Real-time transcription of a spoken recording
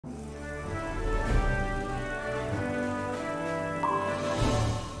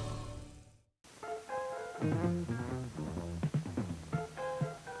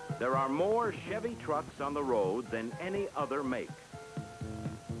There are more Chevy trucks on the road than any other make.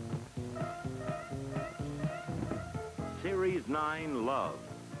 Series 9 LUV,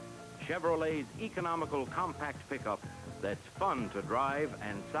 Chevrolet's economical compact pickup that's fun to drive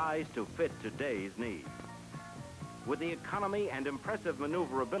and sized to fit today's needs. With the economy and impressive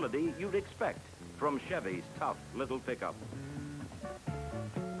maneuverability you'd expect from Chevy's tough little pickup.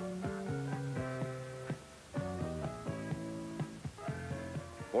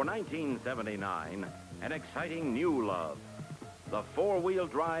 For 1979, an exciting new LUV, the four-wheel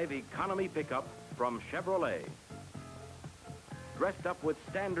drive economy pickup from Chevrolet. Dressed up with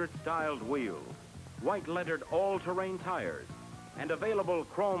standard-styled wheels, white-lettered all-terrain tires, and available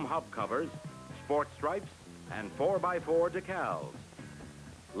chrome hubcappers, sport stripes, and 4x4 decals.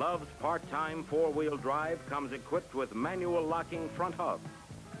 LUV's part-time four-wheel drive comes equipped with manual locking front hubs.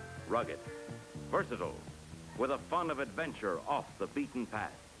 Rugged, versatile, with a fun of adventure off the beaten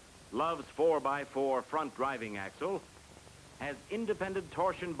path. LUV's 4x4 front driving axle has independent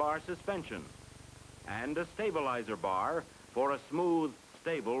torsion bar suspension and a stabilizer bar for a smooth,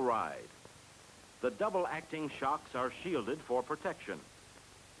 stable ride. The double-acting shocks are shielded for protection.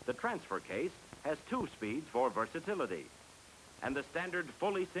 The transfer case has 2 speeds for versatility, and the standard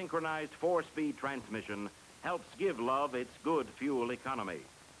fully synchronized 4-speed transmission helps give LUV its good fuel economy.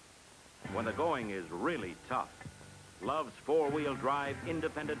 When the going is really tough, LUV's four-wheel drive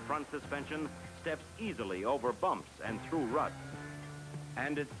independent front suspension steps easily over bumps and through ruts.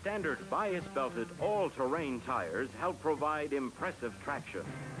 And its standard bias-belted all-terrain tires help provide impressive traction.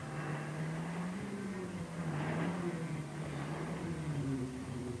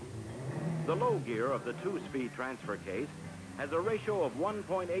 The low gear of the 2-speed transfer case has a ratio of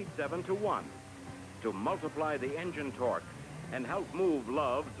 1.87 to 1 to multiply the engine torque and help move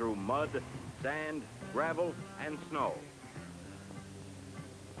LUV through mud, sand, gravel, and snow,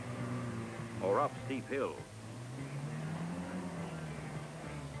 or up steep hills.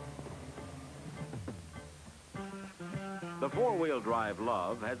 The four-wheel drive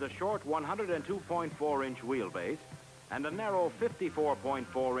LUV has a short 102.4-inch wheelbase and a narrow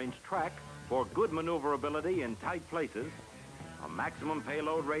 54.4-inch track for good maneuverability in tight places, a maximum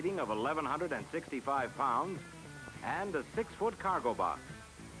payload rating of 1,165 pounds, and a 6-foot cargo box.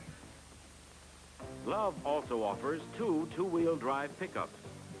 LUV also offers 2 two-wheel drive pickups,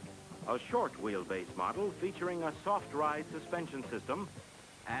 a short wheelbase model featuring a soft ride suspension system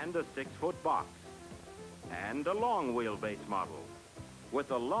and a 6-foot box, and a long wheelbase model with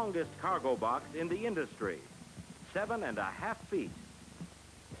the longest cargo box in the industry, 7.5 feet,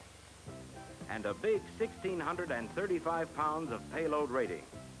 and a big 1,635 pounds of payload rating.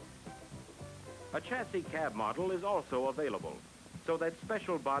 A chassis cab model is also available, so that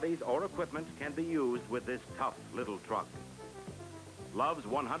special bodies or equipment can be used with this tough little truck. LUV's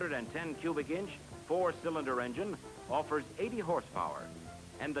 110 cubic inch 4-cylinder engine offers 80 horsepower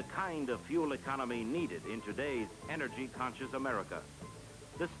and the kind of fuel economy needed in today's energy-conscious America.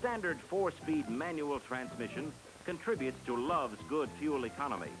 The standard 4-speed manual transmission contributes to LUV's good fuel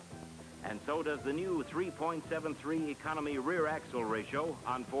economy, and so does the new 3.73 economy rear axle ratio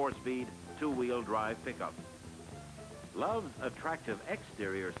on 4-speed two-wheel drive pickups. LUV's attractive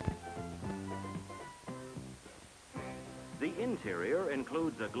exterior. The interior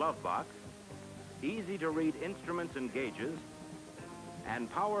includes a glove box, easy-to-read instruments and gauges,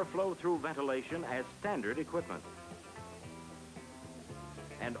 and power flow-through ventilation as standard equipment.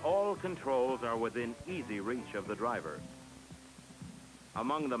 And all controls are within easy reach of the driver.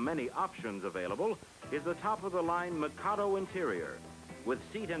 Among the many options available is the top-of-the-line Mikado interior with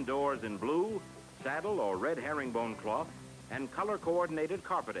seat and doors in blue, saddle or red herringbone cloth, and color-coordinated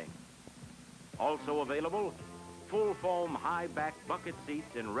carpeting. Also available, full foam high-back bucket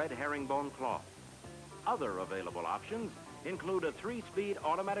seats in red herringbone cloth. Other available options include a 3-speed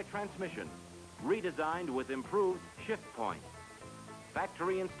automatic transmission, redesigned with improved shift points,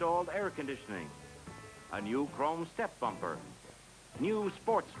 factory-installed air conditioning, a new chrome step bumper, new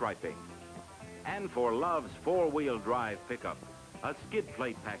sport striping, and for LUV's 4-wheel drive pickup, a skid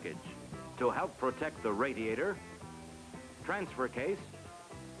plate package to help protect the radiator, transfer case,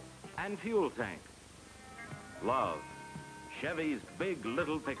 and fuel tank. LUV, Chevy's big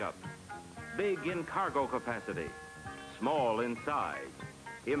little pickup. Big in cargo capacity, small in size,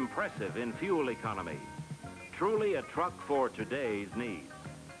 impressive in fuel economy. Truly a truck for today's needs.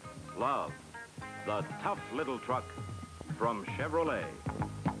 LUV, the tough little truck from Chevrolet.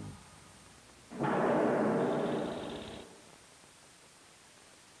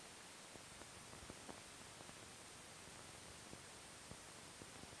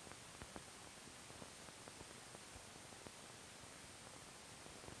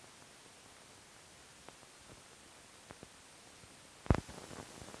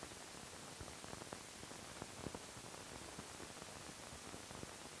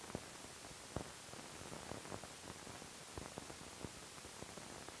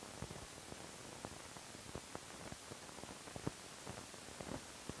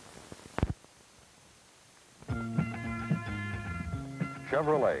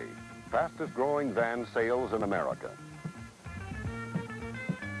 Chevrolet, fastest growing van sales in America.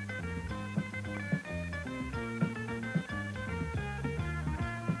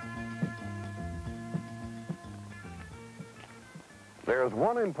 There's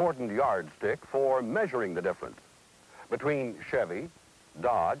one important yardstick for measuring the difference between Chevy,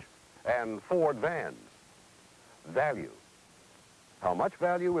 Dodge, and Ford vans. Value. How much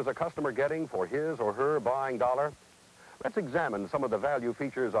value is a customer getting for his or her buying dollar? Let's examine some of the value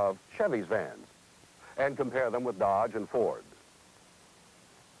features of Chevy's vans and compare them with Dodge and Ford.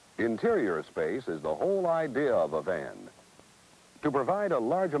 Interior space is the whole idea of a van. To provide a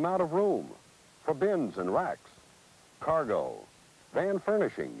large amount of room for bins and racks, cargo, van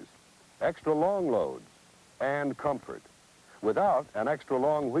furnishings, extra long loads, and comfort, without an extra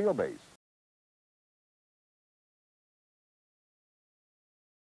long wheelbase.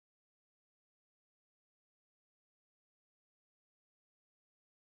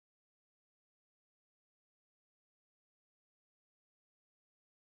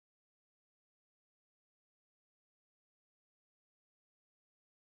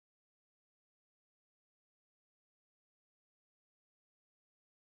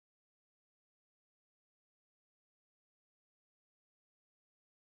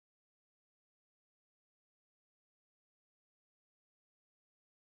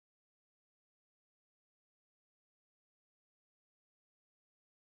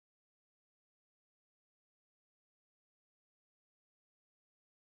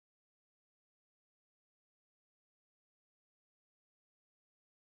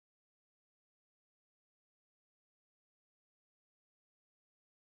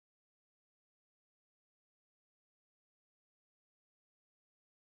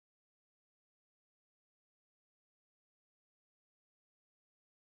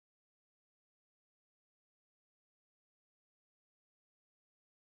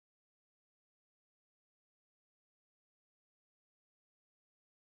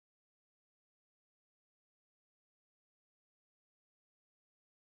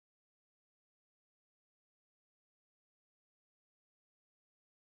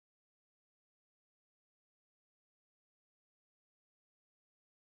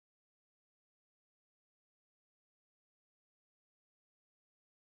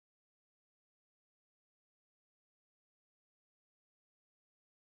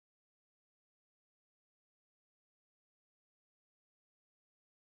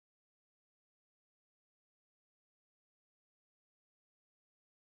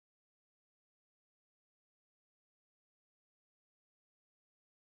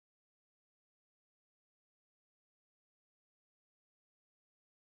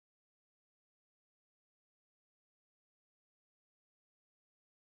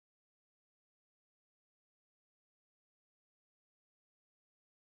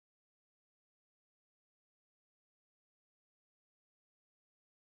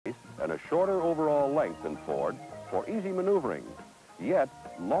 And a shorter overall length than Ford for easy maneuvering, yet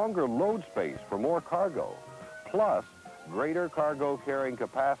longer load space for more cargo, plus greater cargo carrying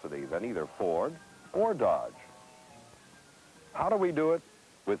capacity than either Ford or Dodge. How do we do it?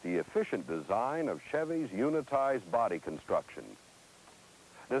 With the efficient design of Chevy's unitized body construction.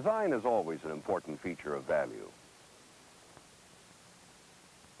 Design is always an important feature of value.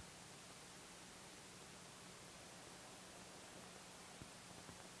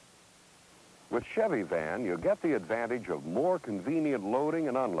 With Chevy van, you get the advantage of more convenient loading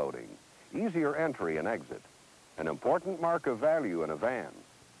and unloading, easier entry and exit, an important mark of value in a van.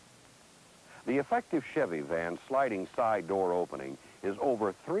 The effective Chevy van sliding side door opening is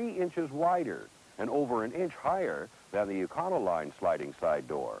over 3 inches wider and over an inch higher than the Econoline sliding side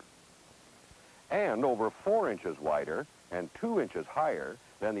door, and over 4 inches wider and 2 inches higher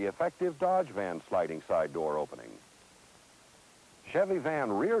than the effective Dodge van sliding side door opening. Chevy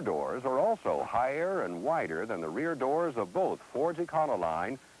van rear doors are also higher and wider than the rear doors of both Ford's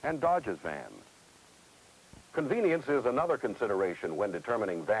Econoline and Dodge's vans. Convenience is another consideration when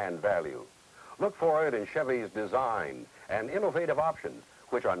determining van value. Look for it in Chevy's design and innovative options,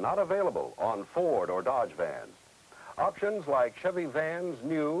 which are not available on Ford or Dodge vans. Options like Chevy van's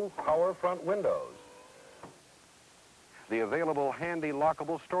new power front windows, the available handy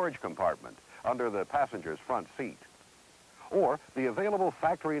lockable storage compartment under the passenger's front seat, or the available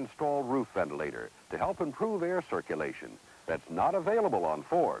factory-installed roof ventilator to help improve air circulation that's not available on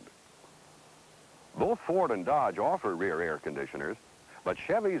Ford. Both Ford and Dodge offer rear air conditioners, but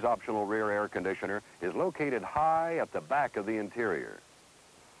Chevy's optional rear air conditioner is located high at the back of the interior.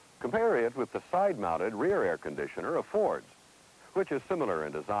 Compare it with the side-mounted rear air conditioner of Ford's, which is similar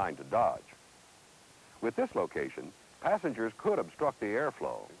in design to Dodge. With this location, Passengers could obstruct the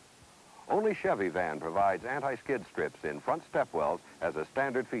airflow. Only Chevy van provides anti-skid strips in front stepwells as a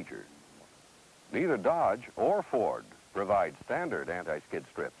standard feature. Neither Dodge or Ford provide standard anti-skid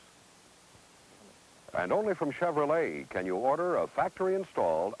strips. And only from Chevrolet can you order a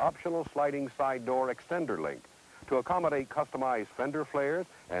factory-installed optional sliding side door extender link to accommodate customized fender flares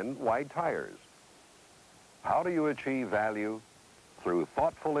and wide tires. How do you achieve value? Through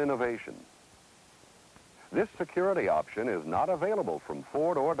thoughtful innovation. This security option is not available from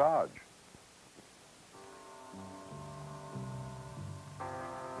Ford or Dodge.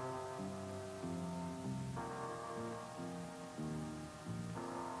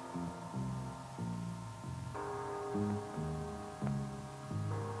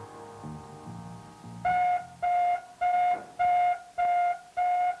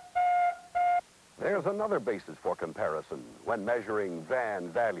 There's another basis for comparison when measuring van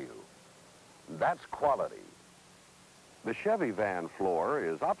value. That's quality. The Chevy van floor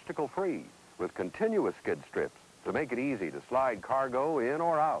is obstacle-free with continuous skid strips to make it easy to slide cargo in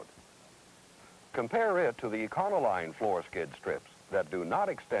or out. Compare it to the Econoline floor skid strips that do not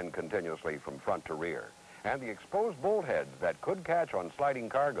extend continuously from front to rear and the exposed bolt heads that could catch on sliding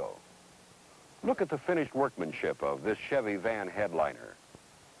cargo. Look at the finished workmanship of this Chevy van headliner,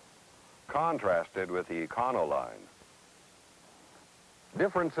 contrasted with the Econoline.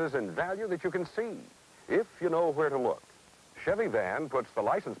 Differences in value that you can see if you know where to look. Chevy van puts the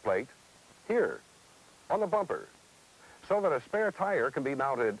license plate here on the bumper so that a spare tire can be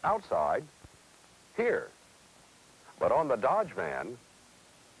mounted outside here. But on the Dodge van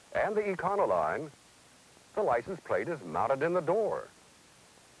and the Econoline, the license plate is mounted in the door.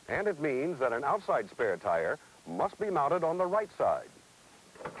 And it means that an outside spare tire must be mounted on the right side,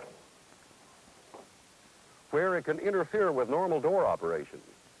 where it can interfere with normal door operation.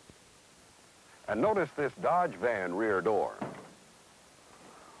 And notice this Dodge van rear door.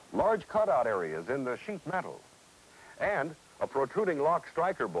 Large cutout areas in the sheet metal and a protruding lock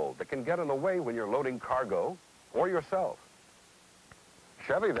striker bolt that can get in the way when you're loading cargo or yourself.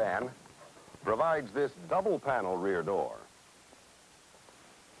 Chevy van provides this double panel rear door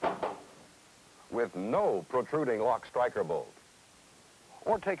with no protruding lock striker bolt.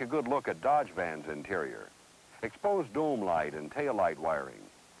 Or take a good look at Dodge van's interior. Exposed dome light and tail light wiring,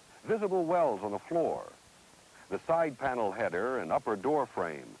 visible wells on the floor, the side panel header and upper door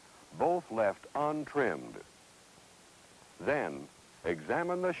frame, both left untrimmed. Then,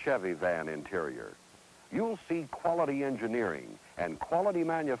 examine the Chevy van interior. You'll see quality engineering and quality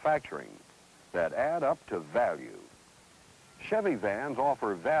manufacturing that add up to value. Chevy vans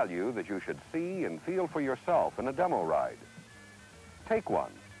offer value that you should see and feel for yourself in a demo ride. Take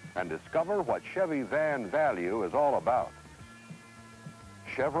one and discover what Chevy van value is all about.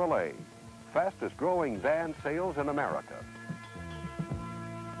 Chevrolet, fastest growing van sales in America.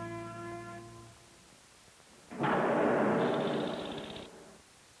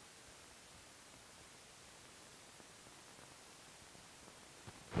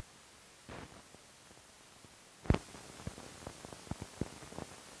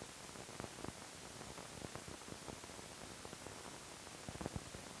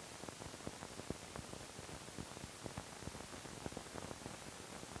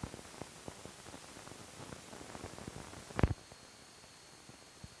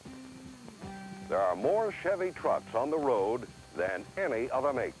 There are more Chevy trucks on the road than any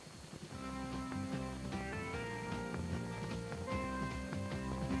other make.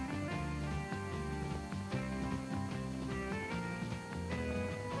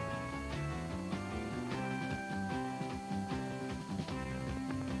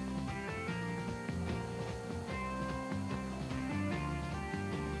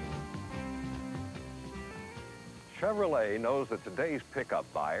 Chevrolet knows that today's pickup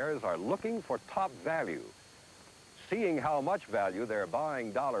buyers are looking for top value, seeing how much value their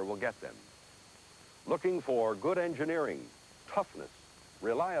buying dollar will get them. Looking for good engineering, toughness,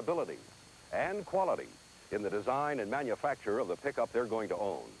 reliability, and quality in the design and manufacture of the pickup they're going to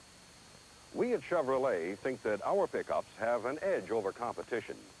own. We at Chevrolet think that our pickups have an edge over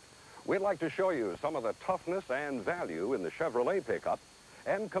competition. We'd like to show you some of the toughness and value in the Chevrolet pickup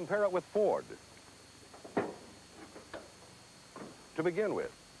and compare it with Ford. To begin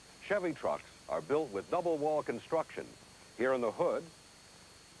with, Chevy trucks are built with double wall construction here in the hood,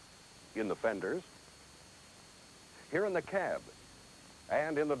 in the fenders, here in the cab,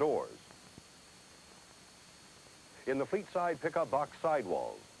 and in the doors, in the fleet side pickup box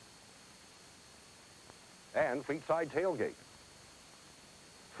sidewalls, and fleet side tailgate.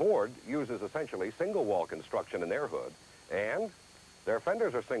 Ford uses essentially single wall construction in their hood, and their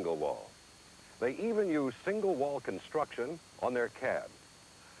fenders are single wall. They even use single-wall construction on their cab.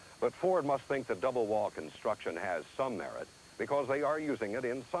 But Ford must think that double-wall construction has some merit because they are using it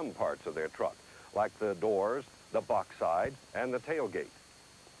in some parts of their truck, like the doors, the box sides, and the tailgate.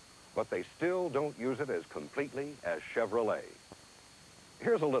 But they still don't use it as completely as Chevrolet.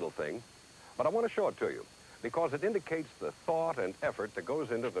 Here's a little thing, but I want to show it to you because it indicates the thought and effort that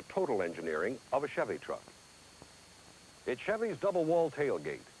goes into the total engineering of a Chevy truck. It's Chevy's double-wall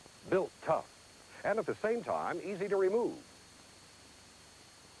tailgate, built tough, and at the same time, easy to remove.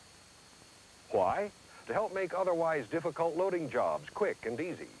 Why? To help make otherwise difficult loading jobs quick and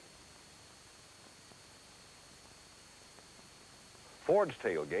easy. Ford's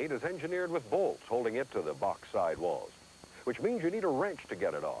tailgate is engineered with bolts holding it to the box side walls, which means you need a wrench to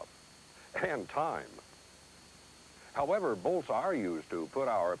get it off, and time. However, bolts are used to put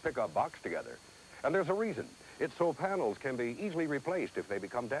our pickup box together, and there's a reason. It's so panels can be easily replaced if they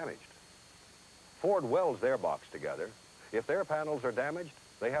become damaged. Ford welds their box together. If their panels are damaged,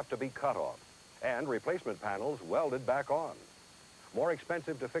 they have to be cut off, and replacement panels welded back on. More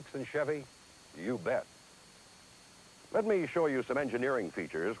expensive to fix than Chevy? You bet. Let me show you some engineering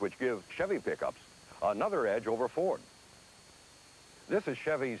features which give Chevy pickups another edge over Ford. This is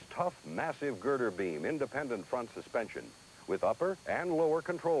Chevy's tough, massive girder beam, independent front suspension with upper and lower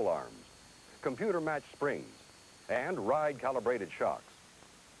control arms, computer-matched springs, and ride-calibrated shocks.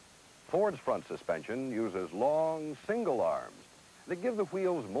 Ford's front suspension uses long, single arms that give the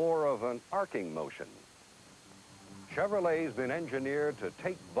wheels more of an arcing motion. Chevrolet's been engineered to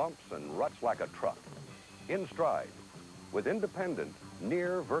take bumps and ruts like a truck, in stride, with independent,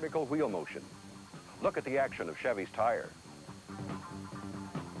 near vertical wheel motion. Look at the action of Chevy's tire.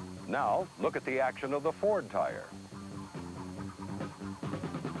 Now, look at the action of the Ford tire.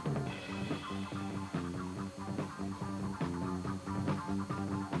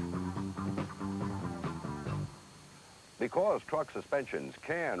 Because truck suspensions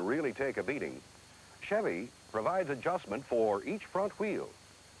can really take a beating, Chevy provides adjustment for each front wheel,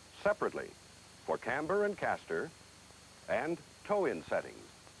 separately, for camber and caster, and toe-in settings.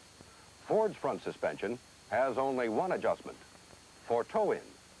 Ford's front suspension has only one adjustment, for toe-in,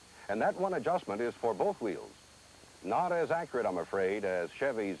 and that one adjustment is for both wheels. Not as accurate, I'm afraid, as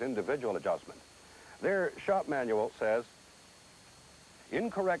Chevy's individual adjustment. Their shop manual says,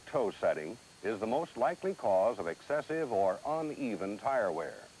 incorrect toe setting is the most likely cause of excessive or uneven tire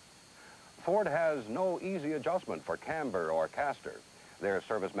wear. Ford has no easy adjustment for camber or caster. Their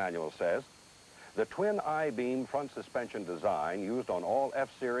service manual says, the twin I-beam front suspension design used on all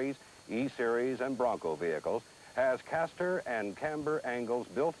F-Series, E-Series, and Bronco vehicles has caster and camber angles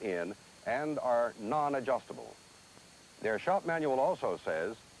built in and are non-adjustable. Their shop manual also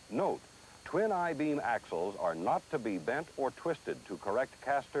says, note, twin I-beam axles are not to be bent or twisted to correct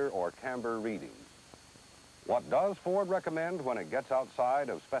caster or camber readings. What does Ford recommend when it gets outside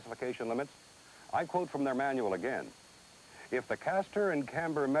of specification limits? I quote from their manual again. If the caster and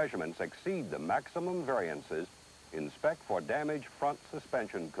camber measurements exceed the maximum variances, inspect for damaged front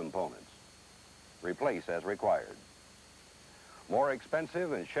suspension components. Replace as required. More expensive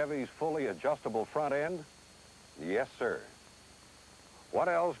than Chevy's fully adjustable front end? Yes, sir. What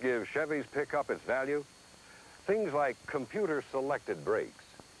else gives Chevy's pickup its value? Things like computer-selected brakes,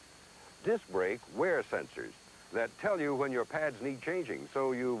 disc brake wear sensors that tell you when your pads need changing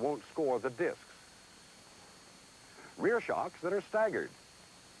so you won't score the discs, rear shocks that are staggered,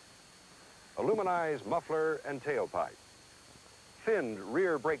 aluminized muffler and tailpipe, finned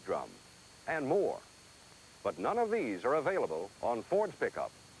rear brake drum, and more. But none of these are available on Ford's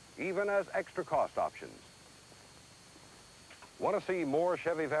pickup, even as extra cost options. Want to see more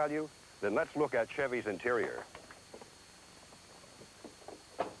Chevy value? Then let's look at Chevy's interior.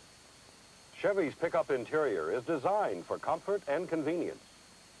 Chevy's pickup interior is designed for comfort and convenience.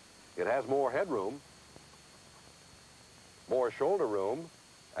 It has more headroom, more shoulder room,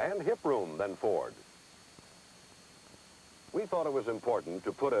 and hip room than Ford. We thought it was important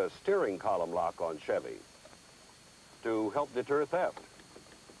to put a steering column lock on Chevy to help deter theft.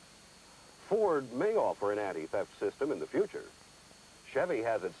 Ford may offer an anti-theft system in the future. Chevy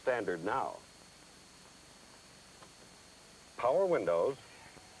has it standard now. Power windows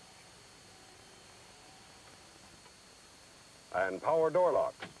and power door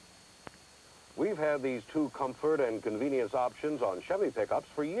locks. We've had these two comfort and convenience options on Chevy pickups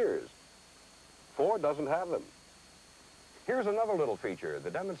for years. Ford doesn't have them. Here's another little feature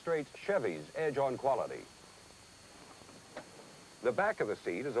that demonstrates Chevy's edge on quality. The back of the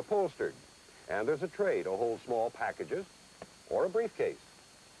seat is upholstered, and there's a tray to hold small packages or a briefcase.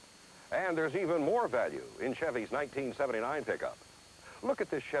 And there's even more value in Chevy's 1979 pickup. Look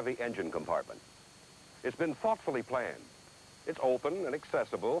at this Chevy engine compartment. It's been thoughtfully planned. It's open and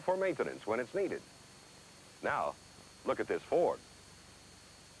accessible for maintenance when it's needed. Now, look at this Ford.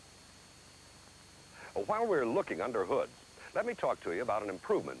 While we're looking under hoods, let me talk to you about an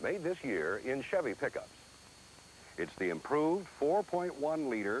improvement made this year in Chevy pickups. It's the improved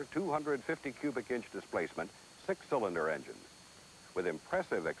 4.1-liter, 250 cubic inch displacement, 6-cylinder engine with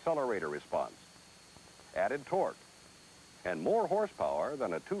impressive accelerator response, added torque, and more horsepower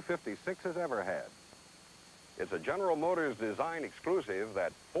than a 256 has ever had. It's a General Motors design exclusive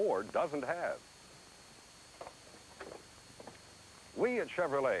that Ford doesn't have. We at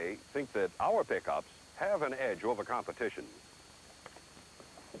Chevrolet think that our pickups have an edge over competition.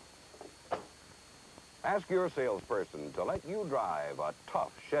 Ask your salesperson to let you drive a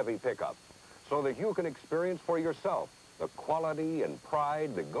tough Chevy pickup so that you can experience for yourself the quality and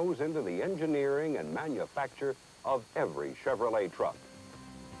pride that goes into the engineering and manufacture of every Chevrolet truck.